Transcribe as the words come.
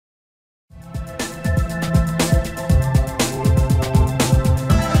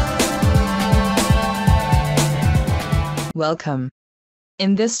Welcome.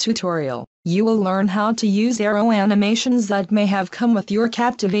 In this tutorial, you will learn how to use arrow animations that may have come with your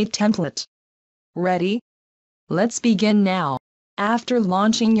Captivate template. Ready? Let's begin now. After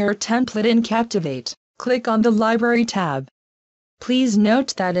launching your template in Captivate, click on the Library tab. Please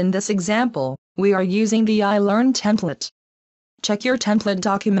note that in this example, we are using the iLearn template. Check your template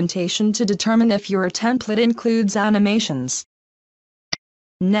documentation to determine if your template includes animations.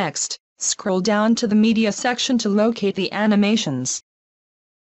 Next, scroll down to the Media section to locate the animations.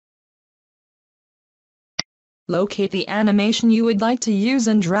 Locate the animation you would like to use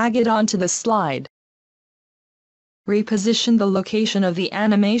and drag it onto the slide. Reposition the location of the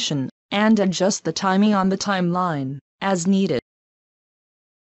animation, and adjust the timing on the timeline, as needed.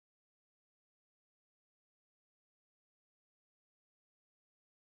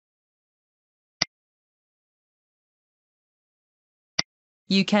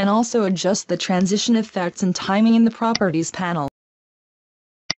 You can also adjust the transition effects and timing in the Properties panel.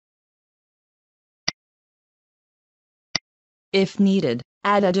 If needed,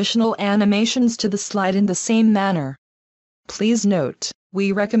 add additional animations to the slide in the same manner. Please note,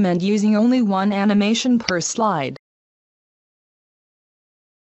 we recommend using only one animation per slide.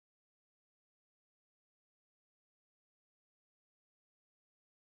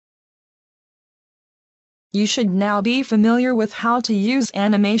 You should now be familiar with how to use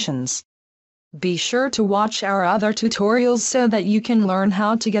animations. Be sure to watch our other tutorials so that you can learn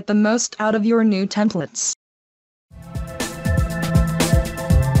how to get the most out of your new templates.